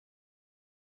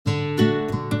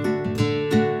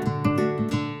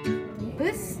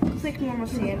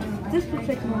normal sand. This looks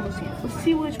like normal sand. Let's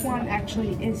see which one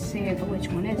actually is sand and which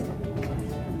one isn't.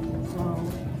 So,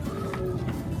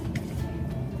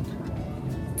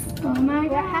 Oh my what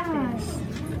gosh. happens?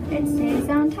 It stays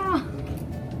on top.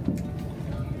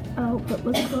 Oh, but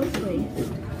look closely.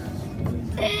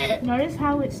 Notice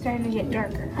how it's starting to get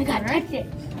darker. I got touched it.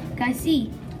 Guys,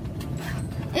 see?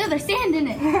 Ew, there's sand in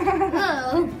it.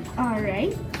 Oh.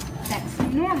 Alright, that's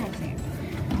normal sand.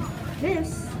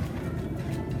 This,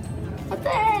 What the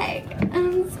heck?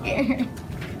 I'm scared.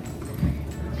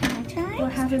 Can I try?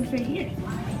 what happens right here?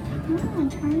 Oh, I'm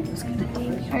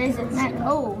trying. Or is it not?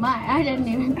 Oh my, I didn't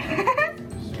even.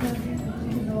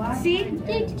 See?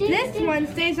 This one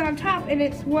stays on top and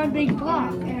it's one big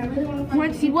block.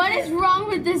 Once you What is wrong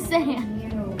with this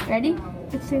sand? Ready?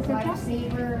 it stays on top.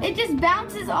 It just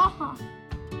bounces off.